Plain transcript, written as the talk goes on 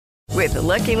With the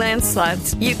Lucky Land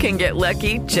Slots, you can get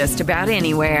lucky just about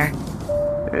anywhere.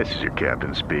 This is your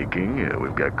captain speaking.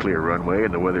 We've got clear runway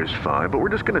and the weather's fine, but we're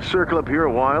just going to circle up here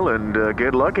a while and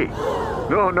get lucky.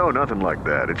 No, nothing like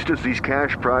that. It's just these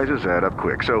cash prizes add up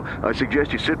quick. So I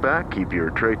suggest you sit back, keep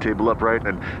your tray table upright,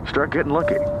 and start getting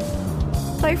lucky.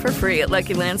 Play for free at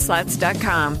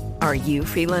LuckyLandSlots.com. Are you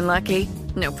feeling lucky?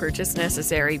 No purchase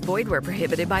necessary. Void where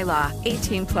prohibited by law.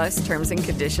 18+ terms and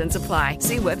conditions apply.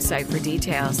 See website for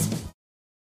details.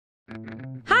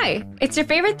 Hi, it's your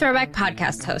favorite Throwback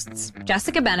podcast hosts,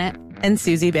 Jessica Bennett and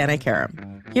Susie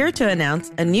Banikarim, here to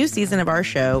announce a new season of our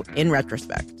show, In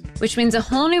Retrospect. Which means a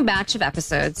whole new batch of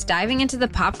episodes diving into the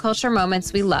pop culture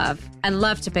moments we love and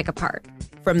love to pick apart.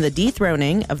 From the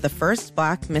dethroning of the first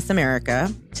Black Miss America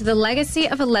to the legacy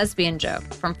of a lesbian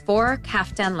joke from 4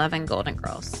 kaftan-loving Golden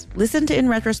Girls. Listen to In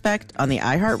Retrospect on the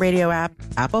iHeartRadio app,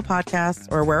 Apple Podcasts,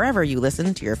 or wherever you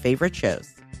listen to your favorite shows.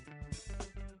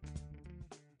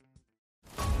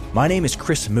 My name is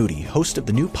Chris Moody, host of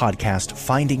the new podcast,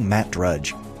 Finding Matt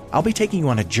Drudge. I'll be taking you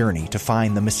on a journey to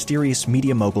find the mysterious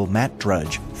media mogul Matt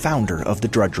Drudge, founder of The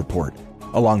Drudge Report.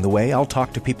 Along the way, I'll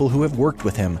talk to people who have worked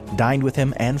with him, dined with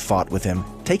him, and fought with him,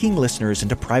 taking listeners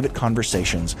into private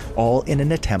conversations, all in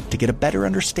an attempt to get a better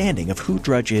understanding of who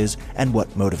Drudge is and what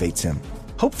motivates him.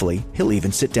 Hopefully, he'll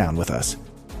even sit down with us.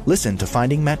 Listen to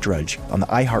Finding Matt Drudge on the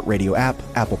iHeartRadio app,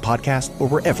 Apple Podcast, or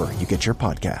wherever you get your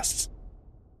podcasts.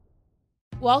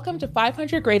 Welcome to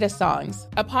 500 Greatest Songs,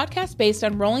 a podcast based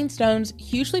on Rolling Stone's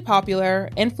hugely popular,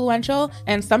 influential,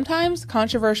 and sometimes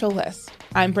controversial list.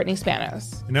 I'm Brittany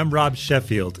Spanos. And I'm Rob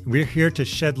Sheffield. We're here to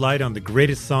shed light on the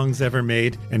greatest songs ever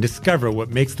made and discover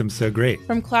what makes them so great.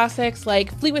 From classics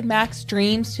like Fleetwood Mac's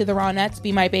Dreams to the Ronettes'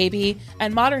 Be My Baby,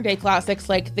 and modern-day classics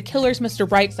like The Killer's Mr.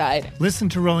 Brightside. Listen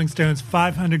to Rolling Stone's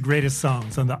 500 Greatest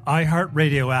Songs on the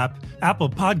iHeartRadio app, Apple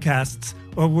Podcasts,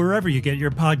 or wherever you get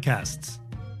your podcasts.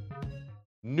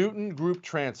 Newton Group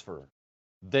Transfer.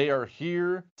 They are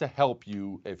here to help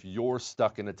you if you're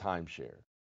stuck in a timeshare.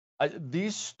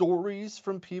 These stories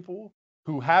from people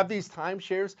who have these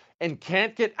timeshares and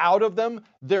can't get out of them,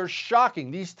 they're shocking.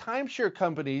 These timeshare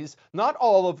companies, not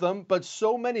all of them, but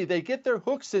so many, they get their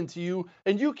hooks into you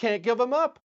and you can't give them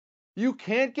up. You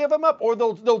can't give them up. Or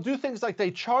they'll do things like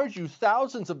they charge you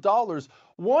thousands of dollars.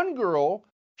 One girl,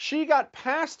 she got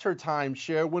past her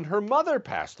timeshare when her mother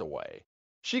passed away.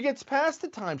 She gets past the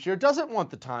timeshare, doesn't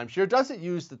want the timeshare, doesn't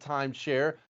use the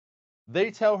timeshare. They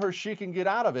tell her she can get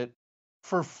out of it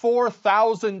for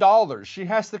 $4,000. She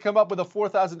has to come up with a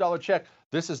 $4,000 check.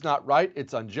 This is not right.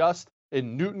 It's unjust.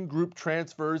 And Newton Group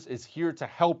Transfers is here to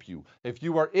help you. If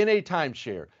you are in a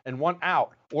timeshare and want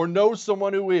out or know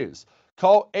someone who is,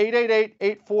 call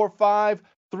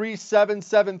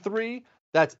 888-845-3773.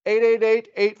 That's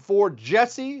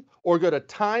 888-84-JESSE, or go to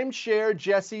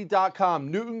timesharejesse.com.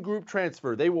 Newton Group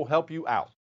Transfer. They will help you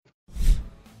out.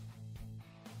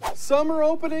 Summer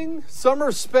opening,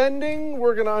 summer spending.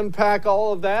 We're going to unpack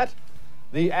all of that.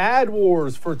 The ad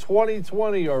wars for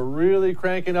 2020 are really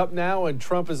cranking up now, and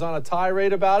Trump is on a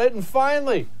tirade about it. And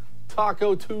finally,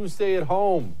 Taco Tuesday at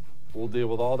home. We'll deal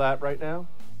with all that right now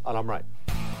on I'm Right.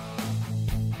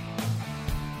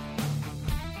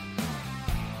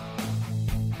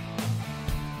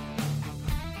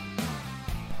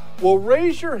 Well,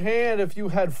 raise your hand if you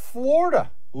had Florida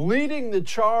leading the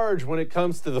charge when it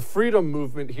comes to the freedom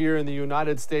movement here in the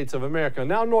United States of America.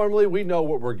 Now, normally we know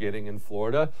what we're getting in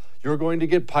Florida. You're going to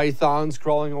get pythons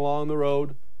crawling along the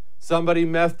road. Somebody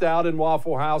methed out in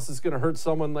Waffle House is going to hurt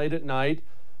someone late at night.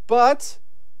 But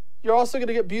you're also going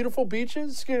to get beautiful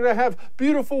beaches. You're going to have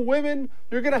beautiful women.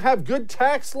 You're going to have good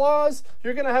tax laws.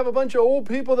 You're going to have a bunch of old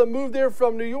people that moved there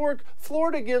from New York.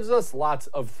 Florida gives us lots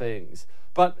of things.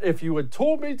 But if you had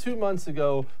told me 2 months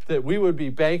ago that we would be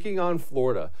banking on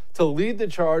Florida to lead the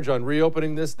charge on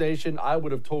reopening this nation, I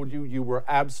would have told you you were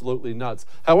absolutely nuts.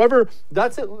 However,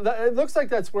 that's it. It looks like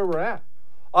that's where we're at.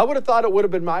 I would have thought it would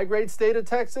have been my great state of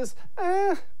Texas.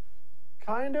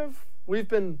 Kind of. We've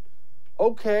been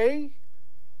okay.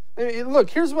 Look,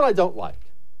 here's what I don't like.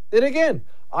 And again,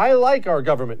 I like our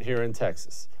government here in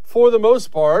Texas. For the most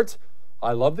part,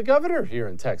 I love the governor here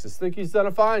in Texas. Think he's done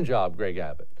a fine job, Greg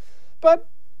Abbott. But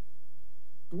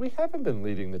we haven't been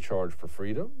leading the charge for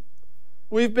freedom.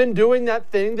 We've been doing that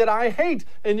thing that I hate.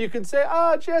 And you can say,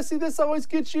 Jesse, this always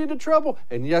gets you into trouble.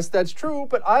 And yes, that's true,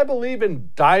 but I believe in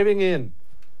diving in.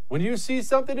 When you see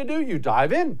something to do, you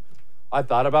dive in. I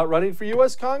thought about running for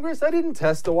U.S. Congress. I didn't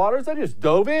test the waters. I just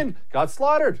dove in, got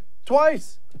slaughtered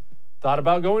twice. Thought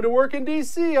about going to work in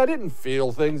D.C. I didn't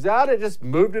feel things out. I just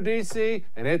moved to D.C.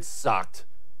 and it sucked.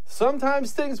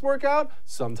 Sometimes things work out,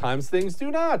 sometimes things do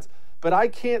not. But I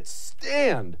can't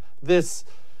stand this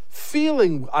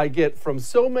feeling I get from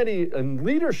so many in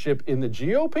leadership in the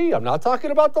GOP, I'm not talking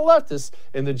about the leftists,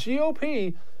 in the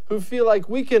GOP, who feel like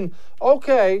we can,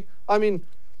 okay, I mean,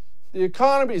 the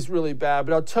economy is really bad,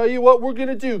 but I'll tell you what we're going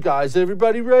to do, guys.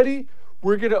 Everybody ready?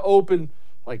 We're going to open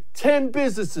like 10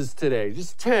 businesses today,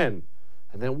 just 10.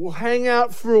 And then we'll hang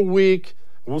out for a week.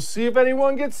 We'll see if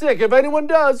anyone gets sick. If anyone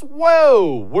does,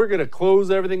 whoa, we're going to close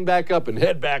everything back up and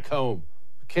head back home.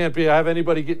 Can't have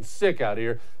anybody getting sick out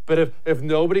here. But if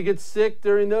nobody gets sick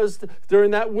during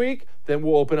that week, then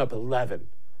we'll open up 11,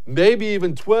 maybe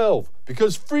even 12,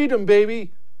 because freedom,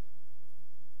 baby.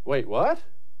 Wait, what?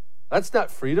 That's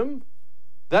not freedom.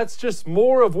 That's just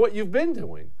more of what you've been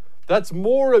doing. That's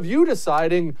more of you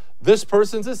deciding this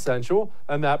person's essential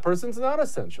and that person's not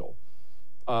essential.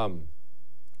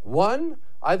 One,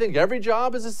 I think every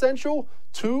job is essential.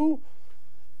 Two,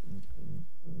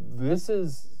 this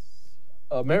is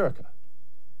America.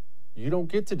 You don't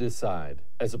get to decide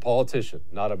as a politician,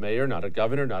 not a mayor, not a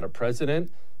governor, not a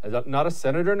president, not a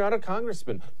senator, not a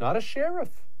congressman, not a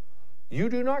sheriff. You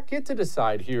do not get to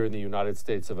decide here in the United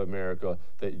States of America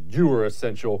that you are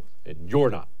essential and you're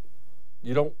not.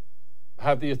 You don't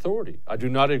have the authority. I do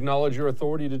not acknowledge your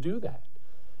authority to do that.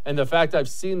 And the fact I've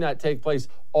seen that take place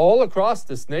all across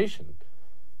this nation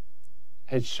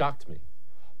has shocked me.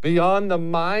 Beyond the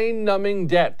mind-numbing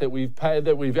debt that we've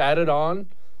added on,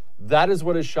 that is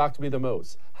what has shocked me the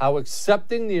most. How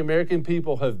accepting the American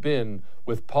people have been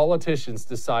with politicians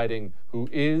deciding who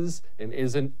is and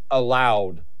isn't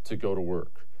allowed to go to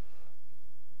work.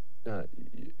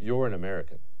 You're an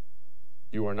American.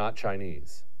 You are not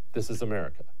Chinese. This is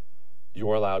America.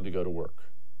 You're allowed to go to work.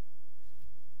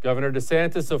 Governor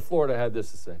DeSantis of Florida had this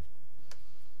to say.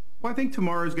 Well, I think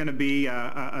tomorrow is going to be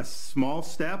a small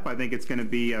step. I think it's going to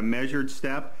be a measured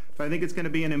step. But I think it's going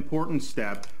to be an important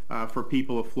step for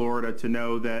people of Florida to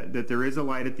know that there is a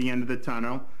light at the end of the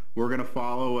tunnel. We're going to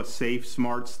follow a safe,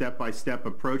 smart, step-by-step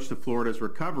approach to Florida's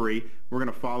recovery. We're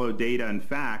going to follow data and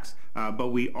facts, but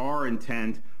we are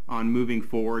intent on moving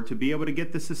forward to be able to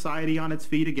get the society on its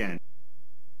feet again.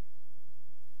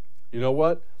 You know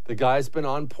what? The guy's been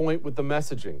on point with the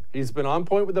messaging. He's been on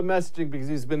point with the messaging because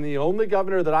he's been the only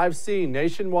governor that I've seen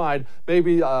nationwide,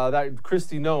 maybe that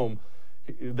Kristi Noem,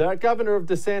 that governor of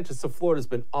DeSantis of Florida has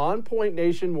been on point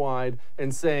nationwide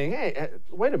and saying, hey,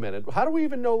 wait a minute, how do we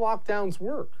even know lockdowns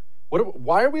work?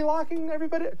 Why are we locking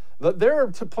everybody? There are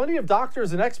plenty of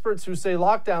doctors and experts who say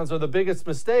lockdowns are the biggest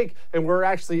mistake and we're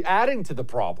actually adding to the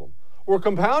problem. We're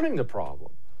compounding the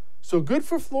problem. So good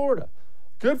for Florida.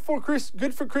 Good for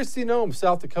Kristi Noem,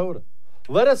 South Dakota.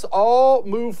 Let us all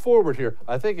move forward here.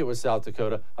 I think it was South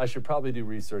Dakota. I should probably do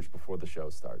research before the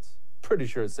show starts. Pretty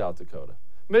sure it's South Dakota.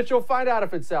 Mitchell, find out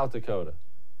if it's South Dakota.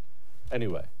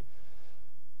 Anyway.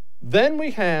 Then we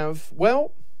have,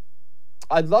 well,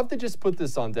 I'd love to just put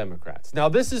this on Democrats. Now,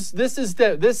 this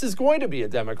is going to be a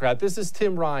Democrat. This is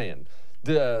Tim Ryan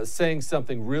saying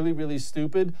something really, really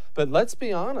stupid. But let's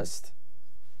be honest.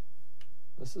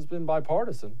 This has been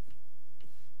bipartisan.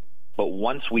 But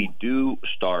once we do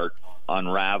start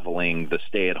unraveling the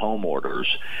stay-at-home orders,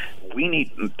 we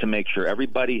need to make sure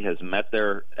everybody has met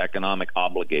their economic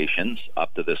obligations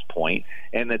up to this point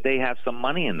and that they have some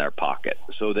money in their pocket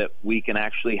so that we can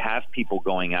actually have people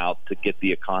going out to get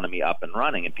the economy up and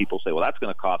running. And people say, well, that's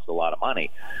going to cost a lot of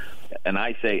money. And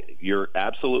I say, you're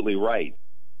absolutely right.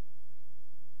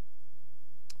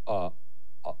 A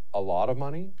lot of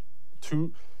money?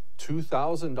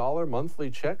 $2,000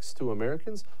 monthly checks to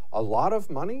Americans? A lot of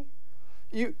money?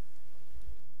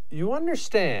 You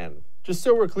understand, just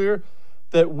so we're clear,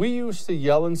 that we used to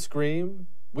yell and scream.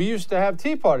 We used to have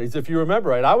tea parties, if you remember,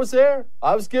 right? I was there.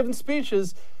 I was giving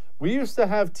speeches. We used to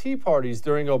have tea parties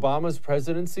during Obama's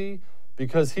presidency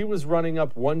because he was running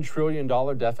up $1 trillion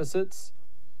deficits.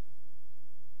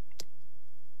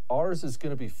 Ours is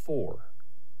going to be 4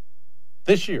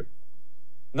 this year.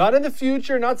 Not in the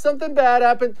future, not something bad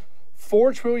happened.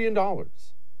 $4 trillion.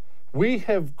 We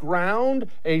have ground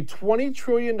a $20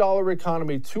 trillion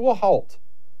economy to a halt,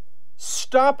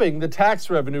 stopping the tax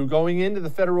revenue going into the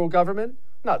federal government,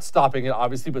 not stopping it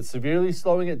obviously, but severely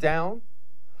slowing it down,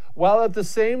 while at the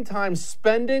same time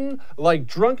spending like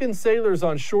drunken sailors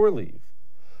on shore leave.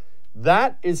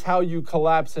 That is how you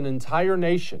collapse an entire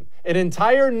nation. An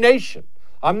entire nation.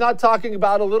 I'm not talking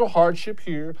about a little hardship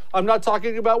here. I'm not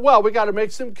talking about, well, we got to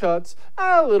make some cuts,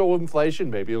 a little inflation,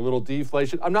 maybe a little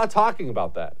deflation. I'm not talking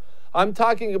about that. I'm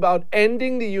talking about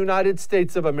ending the United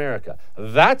States of America.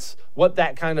 That's what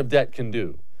that kind of debt can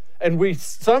do. And we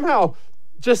somehow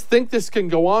just think this can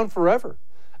go on forever.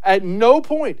 At no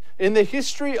point in the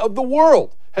history of the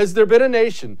world has there been a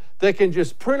nation that can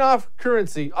just print off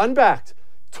currency unbacked,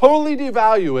 totally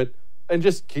devalue it, and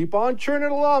just keep on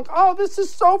churning along. Oh, this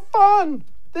is so fun.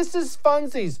 This is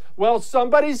funsies. Well,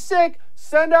 somebody's sick.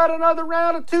 Send out another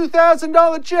round of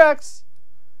 $2,000 checks.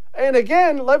 And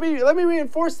again, let me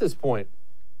reinforce this point.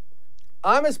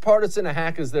 I'm as partisan a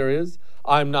hack as there is.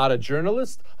 I'm not a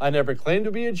journalist. I never claimed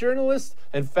to be a journalist.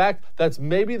 In fact, that's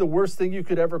maybe the worst thing you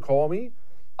could ever call me.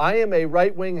 I am a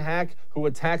right-wing hack who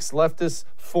attacks leftists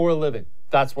for a living.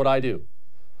 That's what I do.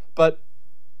 But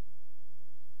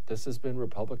this has been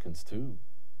Republicans too.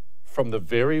 From the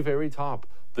very, very top,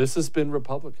 this has been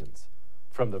Republicans.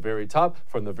 From the very top,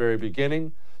 from the very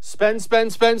beginning. Spend,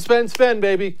 spend, spend, spend, spend,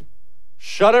 baby.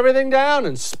 Shut everything down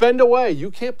and spend away. You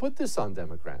can't put this on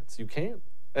Democrats. You can't.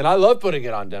 And I love putting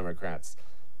it on Democrats.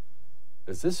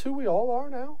 Is this who we all are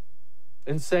now?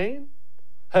 Insane?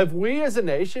 Have we as a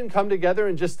nation come together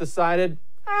and just decided,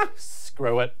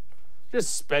 screw it.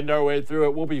 Just spend our way through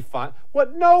it. We'll be fine.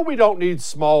 What? No, we don't need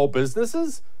small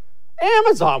businesses.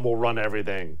 Amazon will run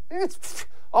everything.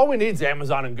 All we need is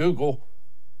Amazon and Google.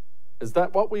 Is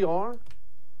that what we are?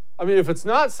 I mean, if it's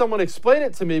not, someone explain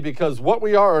it to me, because what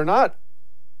we are or not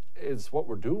is what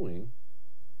we're doing.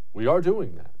 We are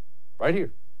doing that right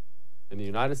here in the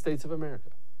United States of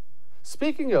America.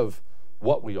 Speaking of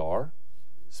what we are,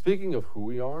 speaking of who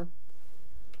we are,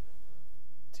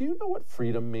 do you know what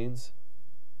freedom means?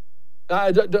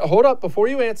 Hold up, before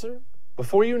you answer,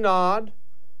 before you nod,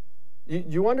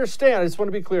 you understand, I just want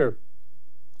to be clear.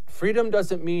 Freedom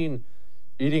doesn't mean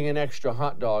eating an extra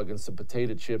hot dog and some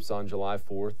potato chips on July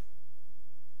 4th.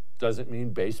 Doesn't mean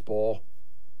baseball.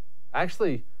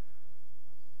 Actually,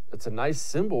 it's a nice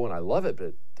symbol and I love it, but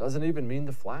it doesn't even mean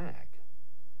the flag.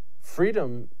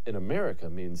 Freedom in America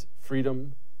means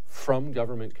freedom from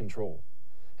government control.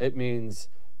 It means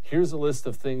here's a list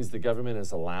of things the government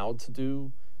is allowed to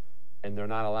do, and they're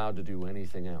not allowed to do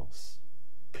anything else.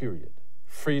 Period.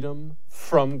 Freedom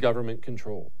from government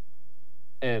control.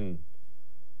 And,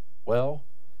 well,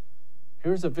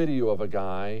 here's a video of a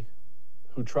guy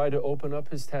who tried to open up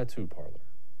his tattoo parlor.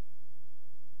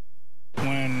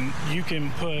 When you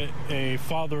can put a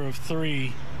father of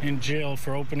 3 in jail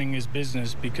for opening his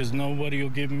business because nobody will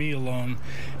give me a loan,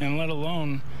 and let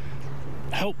alone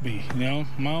help me, you know,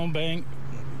 my own bank,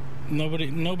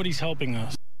 nobody's helping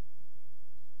us.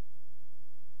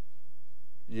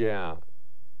 Yeah,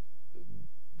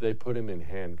 they put him in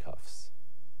handcuffs.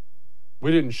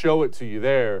 We didn't show it to you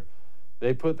there.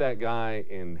 They put that guy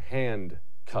in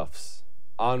handcuffs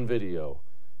on video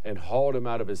and hauled him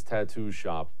out of his tattoo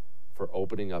shop for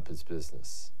opening up his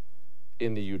business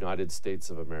in the United States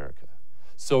of America.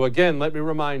 So again, let me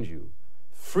remind you,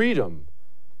 freedom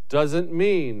doesn't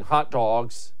mean hot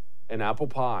dogs and apple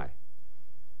pie.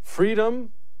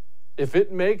 Freedom, if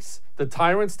it makes the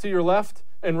tyrants to your left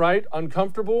and right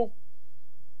uncomfortable,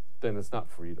 then it's not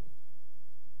freedom.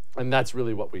 And that's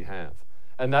really what we have.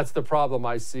 And that's the problem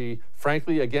I see,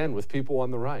 frankly, again, with people on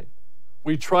the right.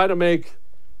 We try to make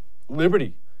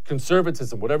liberty,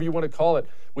 conservatism, whatever you want to call it,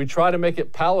 we try to make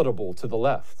it palatable to the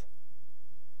left.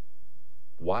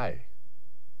 Why?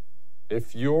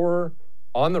 If you're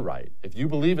on the right, if you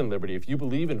believe in liberty, if you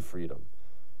believe in freedom,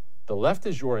 the left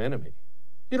is your enemy.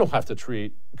 You don't have to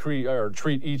treat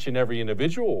each and every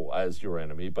individual as your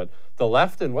enemy, but the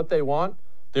left and what they want,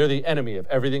 they're the enemy of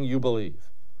everything you believe.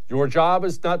 Your job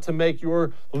is not to make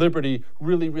your liberty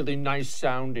really, really nice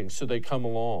sounding so they come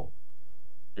along.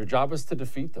 Your job is to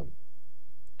defeat them.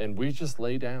 And we just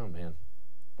lay down, man.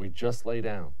 We just lay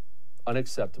down.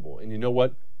 Unacceptable. And you know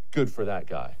what? Good for that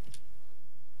guy.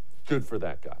 Good for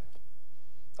that guy.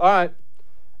 All right.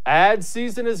 Ad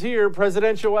season is here.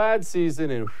 Presidential ad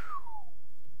season. And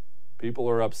people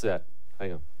are upset.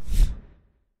 Hang on.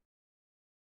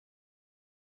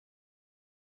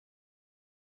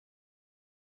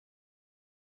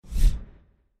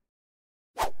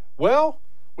 Well,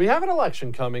 we have an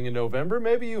election coming in November.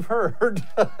 Maybe you've heard.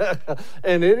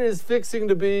 And it is fixing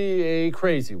to be a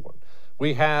crazy one.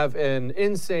 We have an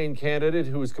insane candidate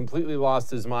who has completely lost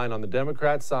his mind on the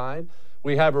Democrat side.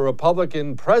 We have a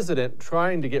Republican president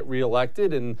trying to get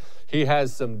reelected, and he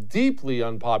has some deeply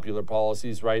unpopular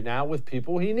policies right now with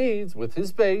people he needs, with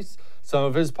his base. Some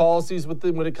of his policies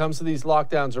when it comes to these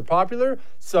lockdowns are popular,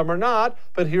 some are not,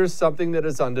 but here's something that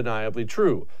is undeniably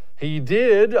true. He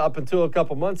did, up until a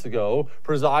couple months ago,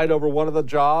 preside over one of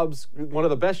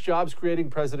the best jobs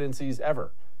creating presidencies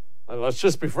ever. Let's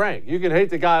just be frank. You can hate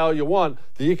the guy all you want.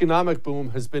 The economic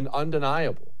boom has been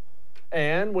undeniable.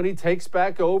 And when he takes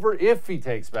back over, if he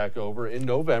takes back over in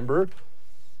November,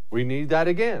 we need that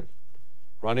again.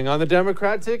 Running on the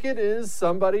Democrat ticket is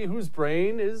somebody whose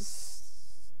brain is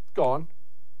gone.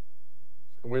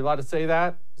 Are we allowed to say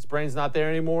that? His brain's not there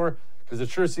anymore? Because it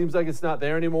sure seems like it's not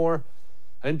there anymore.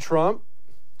 And Trump,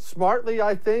 smartly,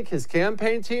 I think, his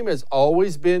campaign team has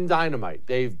always been dynamite.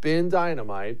 They've been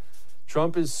dynamite.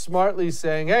 Trump is smartly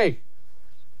saying, hey,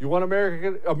 you want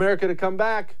America to come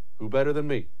back? Who better than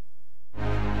me?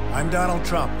 I'm Donald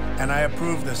Trump, and I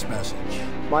approve this message.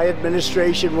 My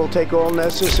administration will take all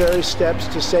necessary steps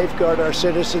to safeguard our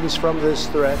citizens from this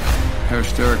threat.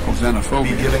 Hysterical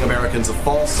xenophobia. Be giving Americans a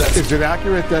false sense. Is it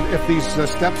accurate that if these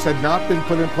steps had not been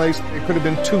put in place, it could have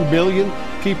been 2 million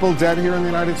people dead here in the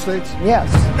United States?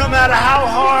 Yes. No matter how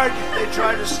hard they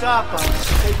try to stop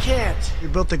us, they can't. We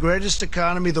built the greatest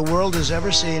economy the world has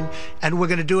ever seen, and we're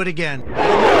going to do it again.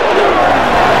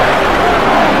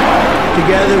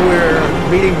 Together,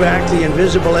 we're beating back the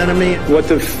invisible enemy. What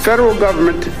the federal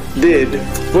government did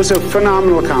was a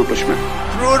phenomenal accomplishment.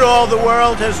 Through it all, the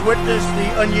world has witnessed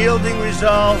the unyielding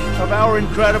resolve of our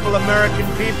incredible American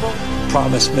people.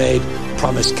 Promise made,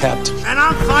 promise kept. And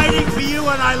I'm fighting for you,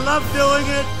 and I love doing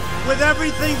it with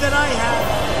everything that I have.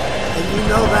 And you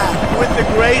know that. With the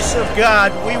grace of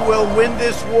God, we will win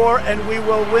this war, and we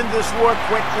will win this war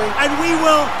quickly. And we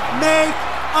will make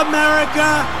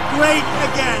America great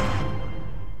again.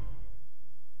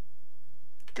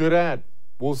 Good ad.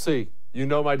 We'll see. You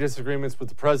know my disagreements with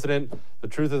the president. The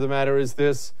truth of the matter is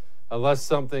this. Unless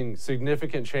something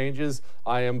significant changes,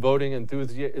 I am voting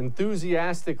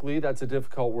enthusiastically. That's a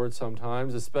difficult word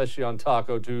sometimes, especially on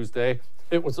Taco Tuesday.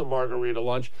 It was a margarita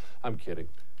lunch. I'm kidding.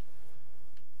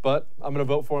 But I'm going to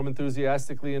vote for him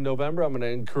enthusiastically in November. I'm going to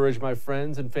encourage my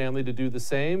friends and family to do the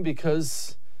same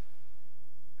because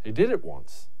he did it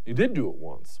once. He did do it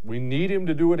once. We need him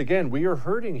to do it again. We are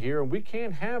hurting here, and we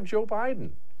can't have Joe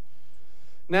Biden.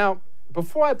 Now,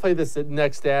 before I play this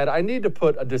next ad, I need to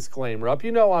put a disclaimer up.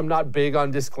 You know I'm not big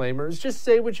on disclaimers. Just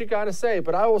say what you got to say,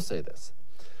 but I will say this.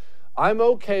 I'm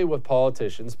okay with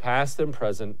politicians, past and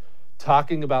present,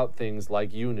 talking about things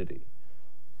like unity.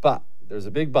 But there's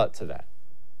a big but to that.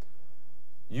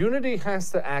 Unity has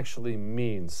to actually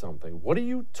mean something. What are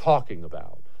you talking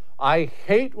about? I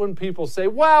hate when people say,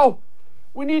 well,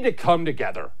 we need to come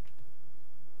together.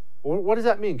 What does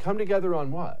that mean? Come together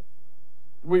on what?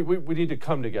 We need to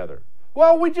come together.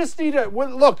 Well, we just need to,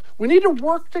 look, we need to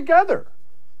work together.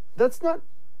 That's not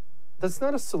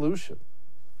a solution.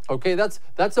 Okay, that's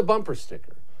a bumper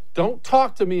sticker. Don't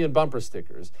talk to me in bumper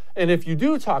stickers. And if you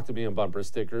do talk to me in bumper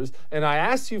stickers and I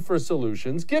ask you for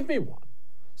solutions, give me one.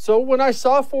 So when I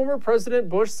saw former President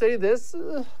Bush say this,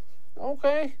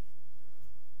 okay.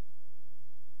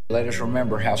 Let us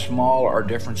remember how small our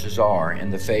differences are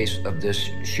in the face of this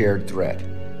shared threat.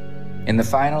 In the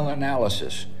final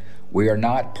analysis, we are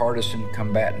not partisan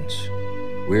combatants.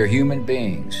 We are human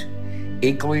beings,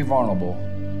 equally vulnerable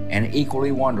and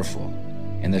equally wonderful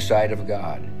in the sight of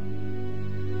God.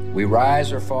 We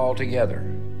rise or fall together,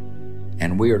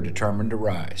 and we are determined to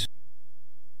rise.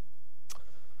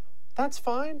 That's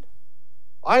fine.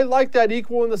 I like that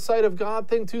equal in the sight of God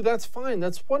thing too. That's fine.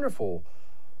 That's wonderful.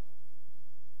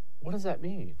 What does that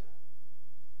mean?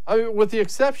 I mean, with the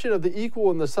exception of the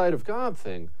equal in the sight of God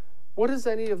thing, what does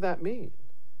any of that mean?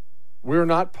 We're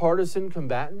not partisan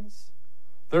combatants.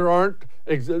 There aren't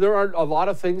a lot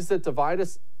of things that divide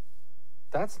us.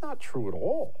 That's not true at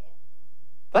all.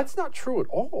 That's not true at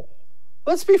all.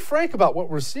 Let's be frank about what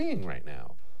we're seeing right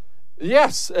now.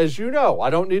 Yes, as you know, I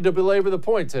don't need to belabor the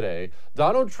point today.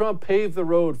 Donald Trump paved the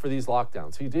road for these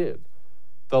lockdowns. He did.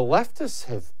 The leftists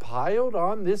have piled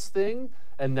on this thing,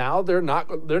 and now they're not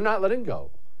letting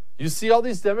go. You see all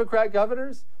these Democrat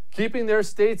governors keeping their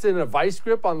states in a vice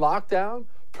grip on lockdown,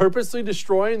 purposely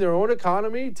destroying their own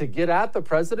economy to get at the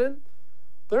president.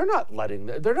 They're not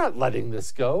letting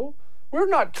this go. We're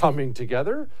not coming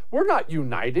together. We're not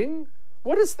uniting.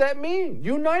 What does that mean?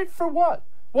 Unite for what?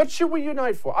 What should we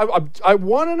unite for? I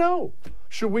want to know.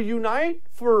 Should we unite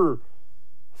for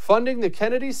funding the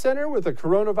Kennedy Center with a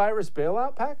coronavirus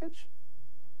bailout package?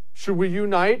 Should we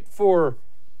unite for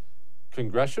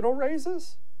congressional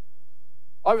raises?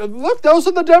 Look, those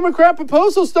are the Democrat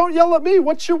proposals. Don't yell at me.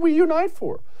 What should we unite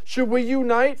for? Should we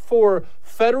unite for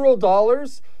federal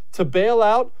dollars to bail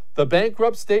out the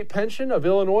bankrupt state pension of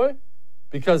Illinois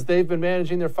because they've been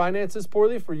managing their finances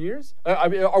poorly for years?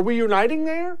 Are we uniting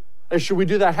there? Or should we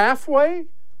do that halfway?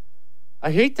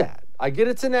 I hate that. I get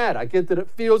it's an ad. I get that it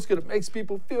feels good. It makes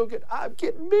people feel good. I'm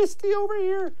getting misty over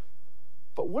here.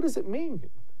 But what does it mean?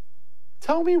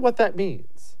 Tell me what that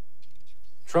means.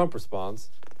 Trump responds.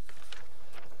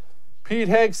 Pete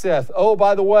Hegseth, oh,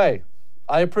 by the way,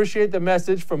 I appreciate the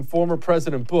message from former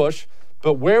President Bush,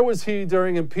 But where was he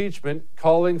during impeachment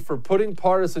calling for putting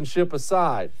partisanship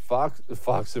aside? Fox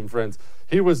and Friends.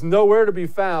 He was nowhere to be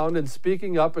found and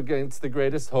speaking up against the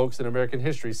greatest hoax in American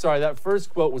history. Sorry, that first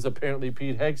quote was apparently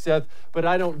Pete Hegseth, but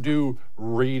I don't do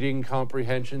reading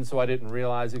comprehension, so I didn't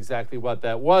realize exactly what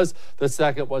that was. The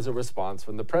second was a response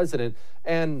from the president.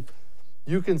 And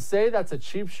you can say that's a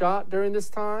cheap shot during this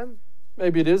time.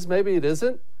 Maybe it is, maybe it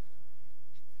isn't.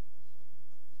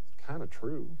 Kind of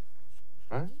true,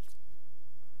 right?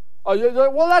 Oh,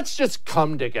 well, let's just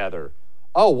come together.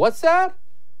 Oh, what's that?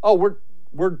 Oh,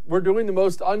 we're doing the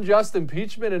most unjust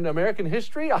impeachment in American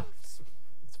history? Oh,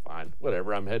 it's fine.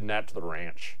 Whatever. I'm heading out to the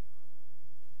ranch.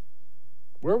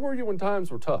 Where were you when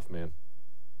times were tough, man?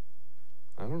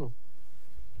 I don't know.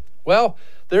 Well,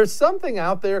 there's something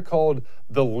out there called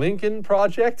the Lincoln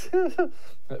Project.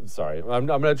 Sorry, I'm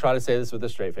going to try to say this with a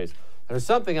straight face. There's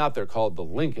something out there called the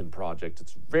Lincoln Project.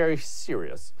 It's very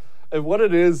serious. And what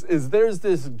it is there's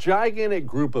this gigantic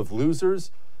group of losers.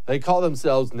 They call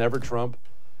themselves Never Trump.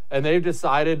 And they've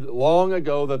decided long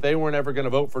ago that they weren't ever going to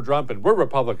vote for Trump. And we're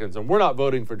Republicans, and we're not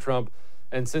voting for Trump.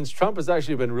 And since Trump has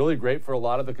actually been really great for a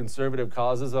lot of the conservative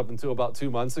causes up until about 2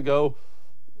 months ago,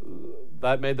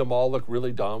 that made them all look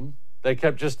really dumb. They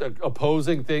kept just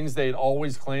opposing things they'd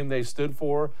always claimed they stood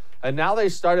for. And now they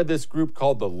started this group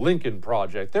called the Lincoln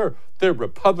Project. They're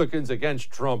Republicans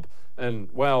against Trump. And,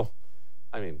 well,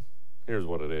 I mean, here's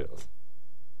what it is.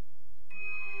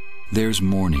 There's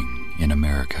mourning in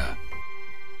America.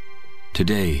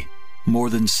 Today, more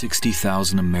than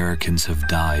 60,000 Americans have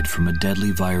died from a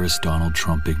deadly virus Donald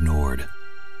Trump ignored.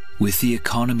 With the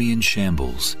economy in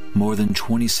shambles, more than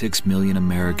 26 million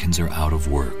Americans are out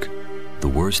of work, the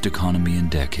worst economy in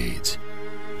decades.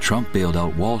 Trump bailed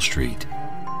out Wall Street,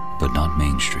 but not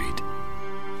Main Street.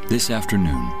 This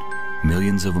afternoon,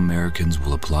 millions of Americans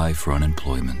will apply for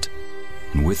unemployment.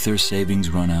 And with their savings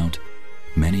run out,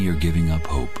 many are giving up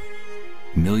hope.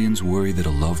 Millions worry that a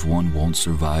loved one won't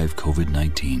survive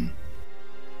COVID-19.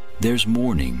 There's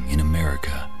mourning in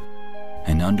America.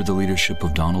 And under the leadership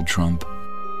of Donald Trump,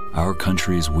 our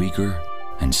country is weaker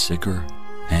and sicker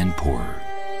and poorer.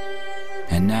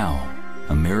 And now,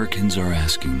 Americans are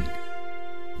asking,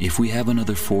 if we have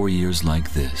another 4 years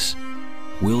like this,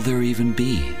 will there even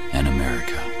be an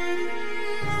America?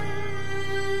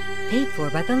 Paid for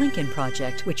by the Lincoln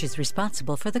Project, which is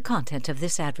responsible for the content of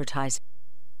this advertising.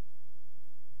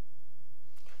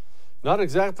 Not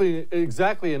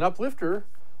exactly an uplifter.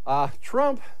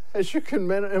 Trump, as you can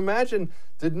imagine,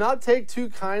 did not take too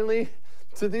kindly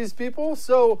to these people.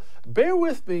 So bear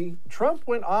with me. Trump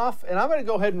went off, and I'm going to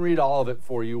go ahead and read all of it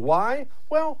for you. Why?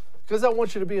 Well, because I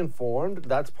want you to be informed.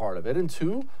 That's part of it. And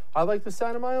two, I like the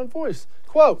sound of my own voice.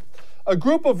 Quote, a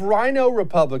group of rhino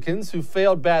Republicans who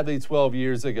failed badly 12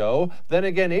 years ago, then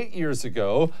again 8 years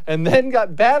ago, and then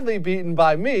got badly beaten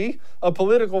by me, a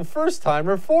political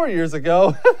first-timer 4 years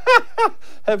ago,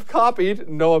 have copied,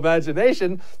 no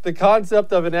imagination, the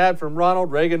concept of an ad from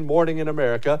Ronald Reagan Morning in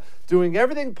America, doing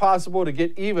everything possible to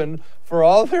get even for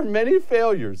all their many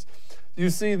failures. You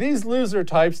see, these loser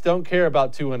types don't care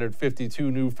about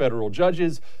 252 new federal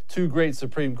judges, 2 great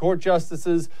Supreme Court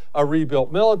justices, a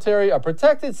rebuilt military, a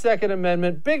protected Second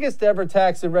Amendment, biggest ever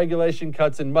tax and regulation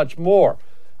cuts, and much more.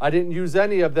 I didn't use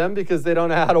any of them because they don't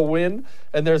know how to win,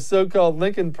 and their so-called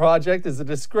Lincoln Project is a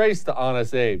disgrace to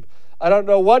Honest Abe. I don't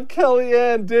know what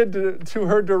Kellyanne did to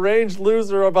her deranged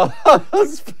loser of a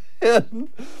husband,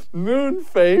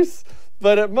 Moonface,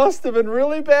 but it must have been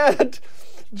really bad.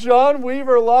 John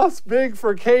Weaver lost big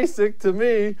for Kasich to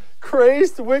me.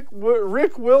 Crazed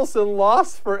Rick Wilson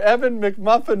lost for Evan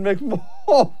McMuffin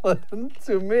McMullen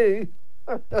to me.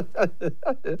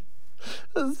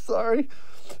 Sorry.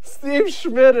 Steve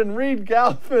Schmidt and Reed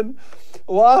Galvin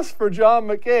lost for John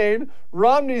McCain.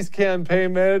 Romney's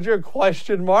campaign manager,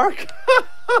 question mark.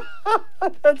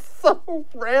 That's so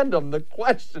random, the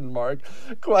question mark,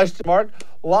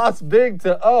 lost big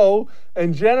to O,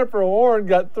 and Jennifer Warren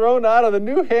got thrown out of the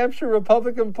New Hampshire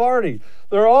Republican Party.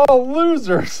 They're all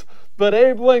losers, but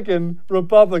Abe Lincoln,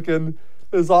 Republican,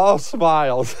 is all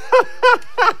smiles.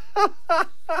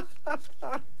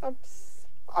 I'm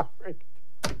sorry.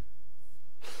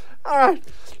 All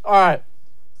right.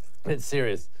 It's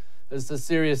serious. It's a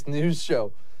serious news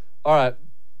show. All right.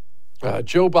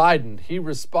 Joe Biden, he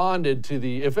responded to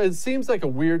if it seems like a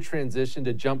weird transition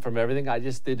to jump from everything I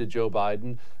just did to Joe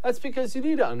Biden, that's because you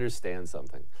need to understand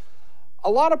something. A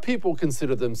lot of people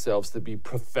consider themselves to be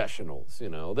professionals, you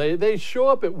know. They show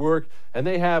up at work and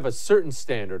they have a certain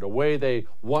standard, a way they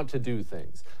want to do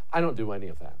things. I don't do any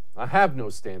of that. I have no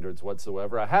standards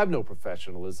whatsoever. I have no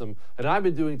professionalism, and I've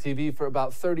been doing TV for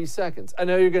about 30 seconds. I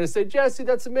know you're going to say, Jesse,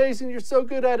 that's amazing. You're so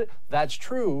good at it. That's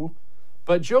true.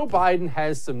 But Joe Biden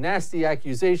has some nasty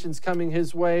accusations coming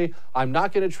his way. I'm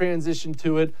not going to transition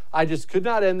to it. I just could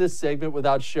not end this segment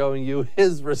without showing you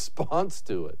his response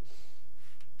to it.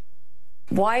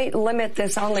 Why limit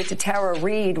this only to Tara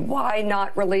Reade? Why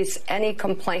not release any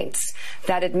complaints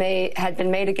that had been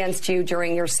made against you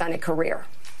during your Senate career?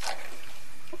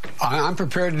 I'm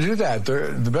prepared to do that.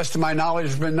 The best of my knowledge,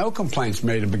 there's been no complaints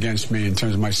made against me in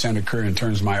terms of my Senate career, in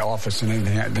terms of my office and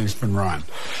anything that's been run.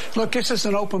 Look, this is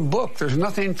an open book. There's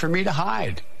nothing for me to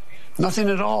hide. Nothing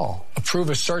at all.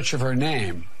 Approve a search of her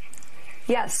name.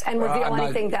 Yes, and reveal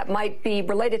anything that might be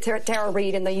related to Tara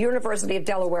Reade in the University of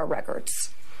Delaware records.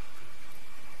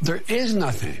 There is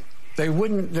nothing. They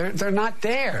wouldn't. They're not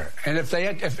there. And if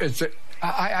it's,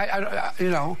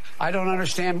 I don't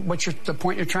understand the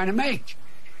point you're trying to make.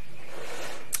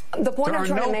 The point I'm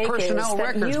trying to make is that personnel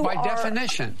records by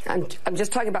definition. I'm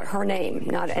just talking about her name,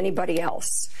 not anybody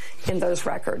else in those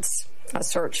records. A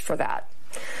search for that.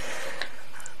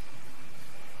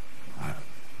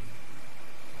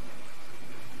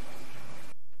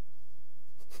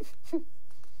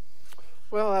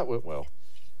 Well, that went well.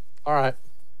 All right.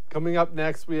 Coming up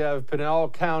next, we have Pinal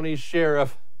County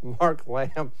Sheriff Mark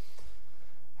Lamb.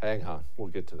 Hang on, we'll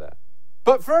get to that.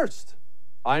 But first,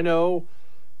 I know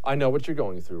what you're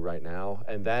going through right now,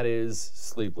 and that is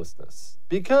sleeplessness.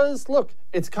 Because, look,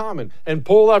 it's common. And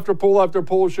poll after poll after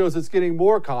poll shows it's getting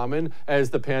more common as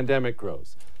the pandemic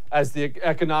grows, as the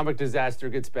economic disaster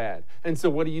gets bad. And so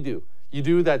what do? You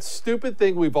do that stupid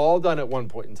thing we've all done at one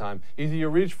point in time. Either you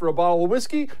reach for a bottle of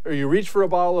whiskey or you reach for a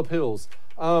bottle of pills.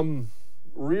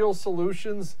 Real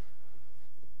solutions,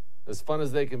 as fun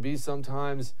as they can be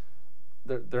sometimes,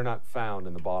 they're not found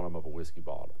in the bottom of a whiskey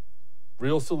bottle.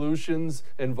 Real solutions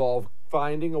involve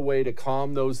finding a way to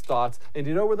calm those thoughts. And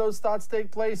you know where those thoughts take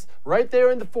place? Right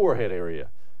there in the forehead area.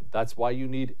 That's why you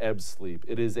need Ebb Sleep.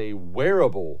 It is a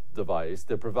wearable device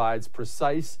that provides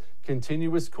precise,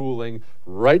 continuous cooling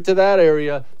right to that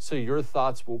area so your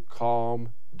thoughts will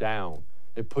calm down.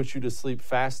 It puts you to sleep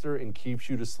faster and keeps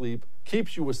you asleep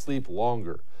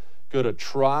longer. Go to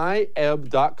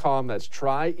tryebb.com. That's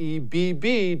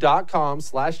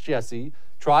tryebb.com/Jesse.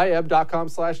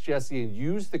 Tryebb.com/Jesse and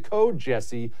use the code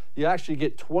Jesse. You actually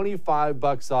get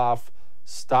 $25 off.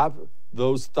 Stop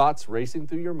those thoughts racing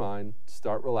through your mind.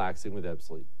 Start relaxing with Ebb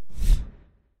Sleep.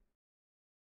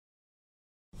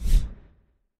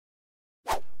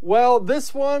 Well,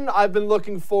 this one I've been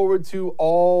looking forward to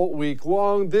all week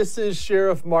long. This is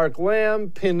Sheriff Mark Lamb,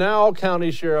 Pinal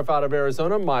County Sheriff out of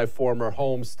Arizona, my former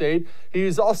home state.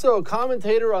 He's also a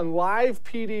commentator on Live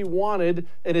PD Wanted,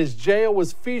 and his jail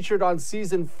was featured on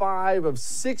season 5 of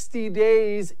 60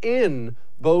 Days In,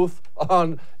 both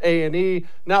on A&E.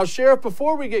 Now, Sheriff,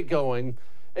 before we get going,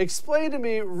 explain to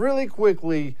me really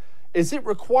quickly, is it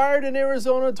required in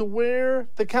Arizona to wear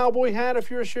the cowboy hat if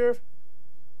you're a sheriff?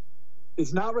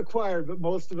 It's not required, but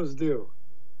most of us do.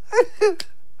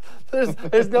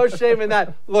 There's no shame in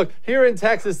that. Look, here in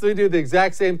Texas, we do the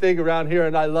exact same thing around here,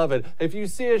 and I love it. If you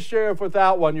see a sheriff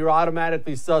without one, you're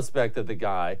automatically suspect of the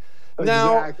guy.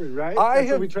 Exactly, right?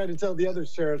 That's what we try to tell the other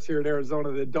sheriffs here in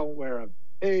Arizona that don't wear them.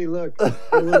 Hey, look, we're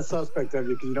a little suspect of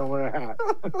you because you don't wear a hat.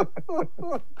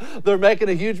 They're making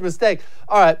a huge mistake.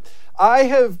 All right, I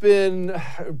have been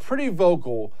pretty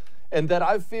vocal in that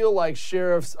I feel like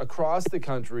sheriffs across the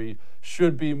country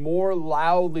should be more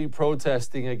loudly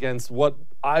protesting against what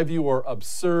I view are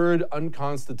absurd,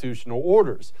 unconstitutional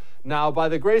orders. Now, by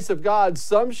the grace of God,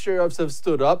 some sheriffs have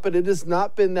stood up, but it has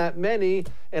not been that many,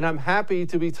 and I'm happy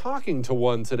to be talking to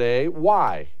one today.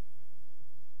 Why?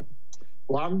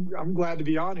 Well, I'm glad to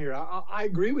be on here. I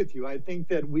agree with you. I think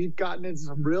that we've gotten into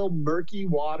some real murky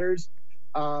waters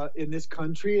in this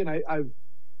country, and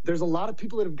there's a lot of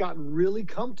people that have gotten really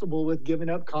comfortable with giving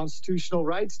up constitutional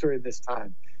rights during this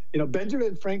time. You know,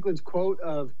 Benjamin Franklin's quote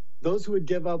of those who would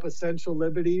give up essential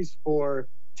liberties for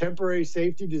temporary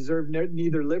safety deserve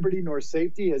neither liberty nor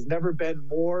safety has never been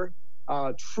more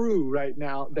true right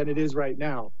now than it is right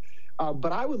now.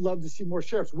 But I would love to see more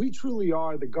sheriffs. We truly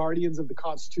are the guardians of the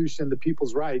Constitution and the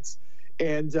people's rights.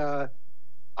 And I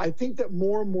think that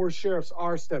more and more sheriffs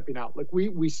are stepping out. Like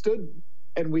we stood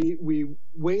and we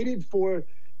waited for.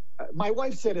 My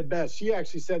wife said it best. She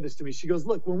actually said this to me. She goes,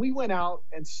 look, when we went out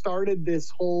and started this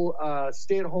whole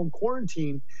stay-at-home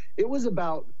quarantine, it was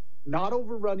about not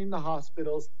overrunning the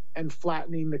hospitals and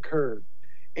flattening the curve.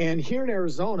 And here in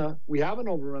Arizona, we haven't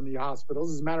overrun the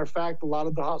hospitals. As a matter of fact, a lot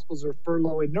of the hospitals are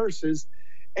furloughing nurses,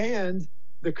 and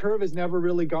the curve has never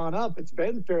really gone up. It's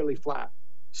been fairly flat.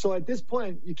 So at this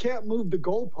point, you can't move the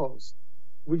goalpost.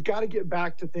 We've got to get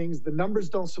back to things. The numbers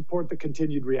don't support the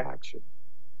continued reaction.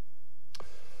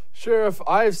 Sheriff,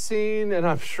 I've seen, and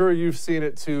I'm sure you've seen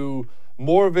it too,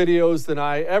 More videos than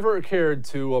I ever cared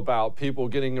to about people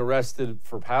getting arrested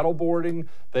for paddleboarding.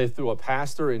 They threw a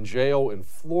pastor in jail in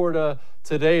Florida.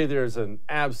 Today, there's an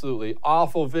absolutely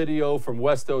awful video from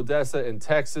West Odessa in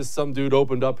Texas. Some dude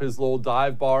opened up his little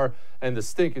dive bar, and the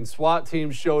stinking SWAT team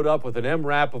showed up with an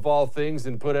MRAP of all things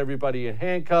and put everybody in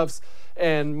handcuffs.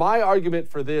 And my argument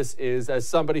for this is, as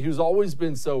somebody who's always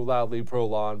been so loudly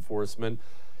pro-law enforcement,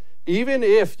 even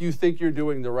if you think you're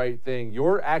doing the right thing,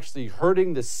 you're actually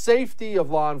hurting the safety of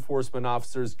law enforcement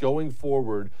officers going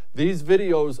forward. These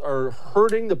videos are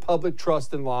hurting the public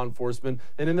trust in law enforcement.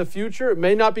 And in the future, it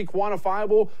may not be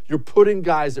quantifiable. You're putting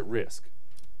guys at risk.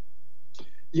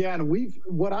 Yeah, and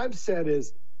what I've said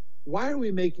is, why are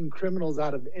we making criminals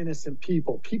out of innocent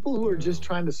people? People who are just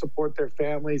trying to support their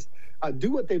families,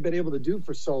 do what they've been able to do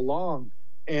for so long.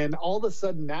 And all of a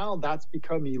sudden now that's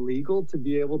become illegal to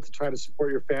be able to try to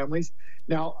support your families.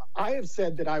 Now, I have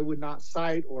said that I would not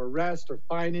cite or arrest or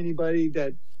fine anybody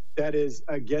that is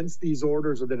against these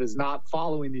orders or that is not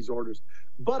following these orders.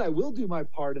 But I will do my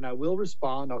part and I will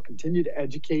respond. I'll continue to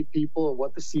educate people of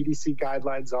what the CDC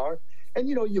guidelines are. And,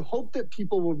 you hope that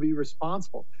people will be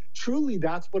responsible. Truly,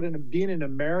 that's what being an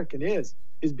American is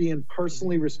being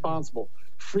personally responsible.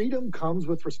 Freedom comes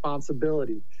with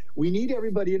responsibility. We need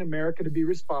everybody in America to be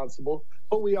responsible,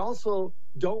 but we also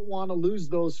don't want to lose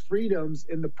those freedoms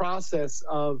in the process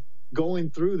of going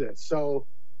through this. So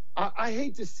I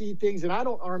hate to see things, and I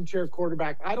don't armchair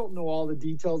quarterback. I don't know all the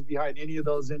details behind any of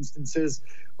those instances,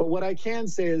 but what I can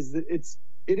say is that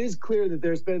it is clear that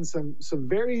there's been some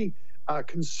very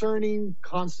concerning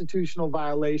constitutional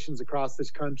violations across this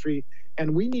country,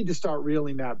 and we need to start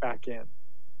reeling that back in.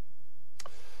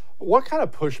 What kind of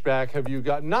pushback have you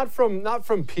got? Not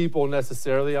from people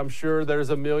necessarily. I'm sure there's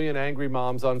a million angry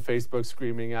moms on Facebook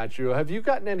screaming at you. Have you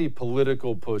gotten any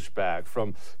political pushback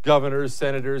from governors,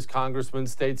 senators, congressmen,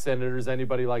 state senators,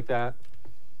 anybody like that?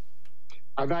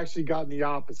 I've actually gotten the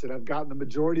opposite. I've gotten the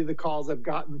majority of the calls I've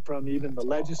gotten from even the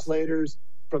legislators,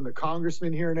 from the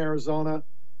congressmen here in Arizona,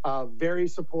 very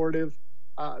supportive.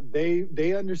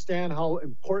 They understand how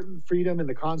important freedom and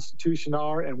the Constitution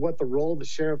are and what the role the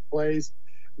sheriff plays.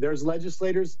 There's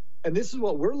legislators, and this is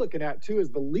what we're looking at too,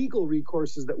 is the legal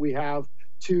recourses that we have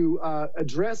to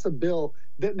address a bill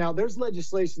that now there's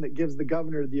legislation that gives the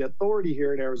governor the authority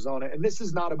here in Arizona. And this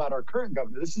is not about our current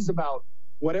governor. This is about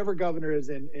whatever governor is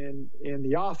in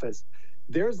the office.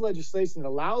 There's legislation that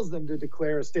allows them to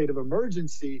declare a state of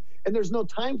emergency, and there's no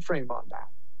time frame on that.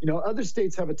 Other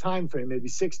states have a time frame, maybe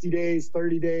 60 days,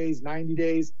 30 days, 90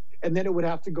 days, and then it would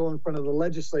have to go in front of the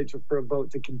legislature for a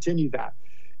vote to continue that.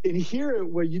 And here,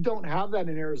 where you don't have that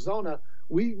in Arizona,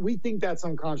 we think that's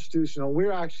unconstitutional.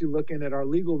 We're actually looking at our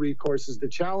legal recourses to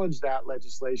challenge that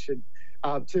legislation.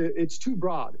 It's too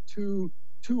broad, too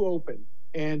open,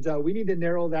 and we need to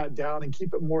narrow that down and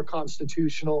keep it more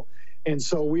constitutional. And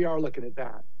so we are looking at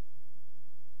that.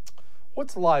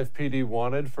 What's Live PD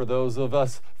wanted for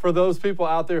those people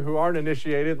out there who aren't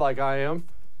initiated like I am?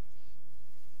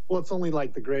 Well, it's only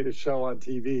like the greatest show on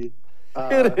TV.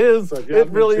 It is. So it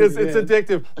really is. It's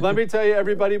addictive. Let me tell you,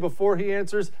 everybody, before he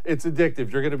answers, it's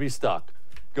addictive. You're going to be stuck.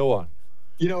 Go on.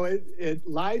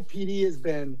 Live PD has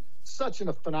been such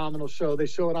a phenomenal show. They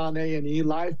show it on A&E.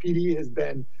 Live PD has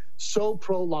been so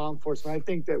pro law enforcement. I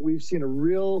think that we've seen a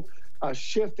real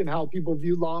shift in how people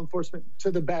view law enforcement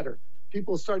to the better.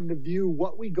 People are starting to view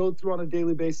what we go through on a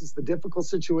daily basis, the difficult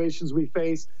situations we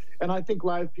face. And I think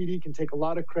Live PD can take a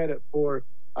lot of credit for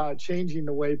changing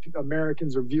the way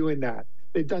Americans are viewing that.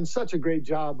 They've done such a great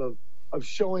job of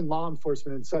showing law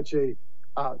enforcement in such a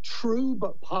true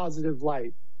but positive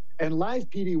light. And Live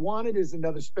PD Wanted is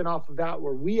another spinoff of that,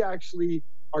 where we actually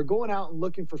are going out and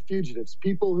looking for fugitives,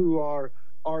 people who are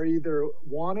either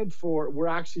wanted we're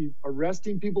actually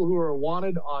arresting people who are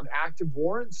wanted on active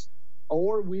warrants,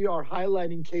 or we are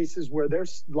highlighting cases where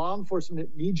there's law enforcement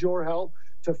that needs your help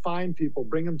to find people,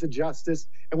 bring them to justice.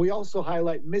 And we also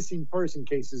highlight missing person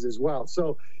cases as well.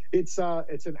 So it's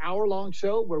an hour-long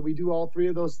show where we do all three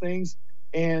of those things.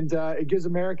 And it gives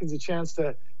Americans a chance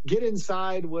to get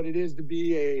inside what it is to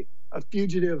be a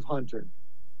fugitive hunter.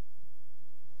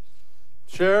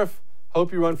 Sheriff,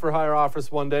 hope you run for higher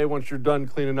office one day once you're done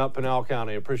cleaning up Pinal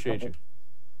County. Appreciate you.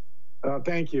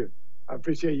 Thank you. I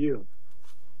appreciate you.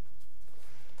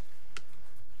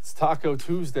 It's Taco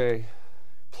Tuesday.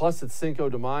 Plus, it's Cinco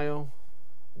de Mayo.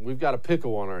 We've got a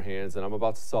pickle on our hands, and I'm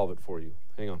about to solve it for you.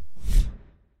 Hang on.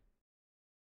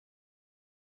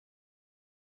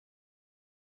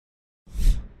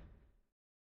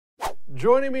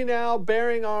 Joining me now,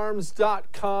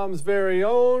 BearingArms.com's very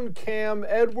own Cam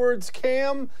Edwards.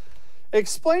 Cam,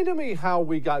 explain to me how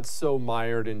we got so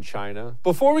mired in China.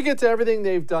 Before we get to everything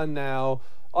they've done now,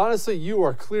 honestly, you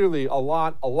are clearly a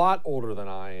lot older than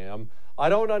I am. I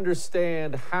don't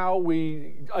understand how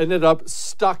we ended up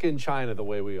stuck in China the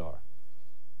way we are.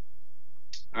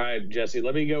 All right, Jesse,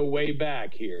 let me go way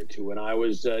back here to when I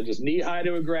was just knee-high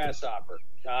to a grasshopper.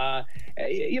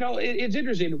 It's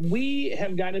interesting. We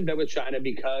have gotten in bed with China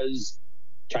because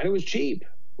China was cheap,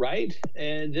 right?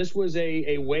 And this was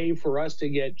a way for us to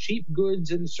get cheap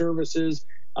goods and services.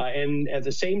 And at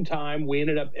the same time, we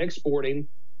ended up exporting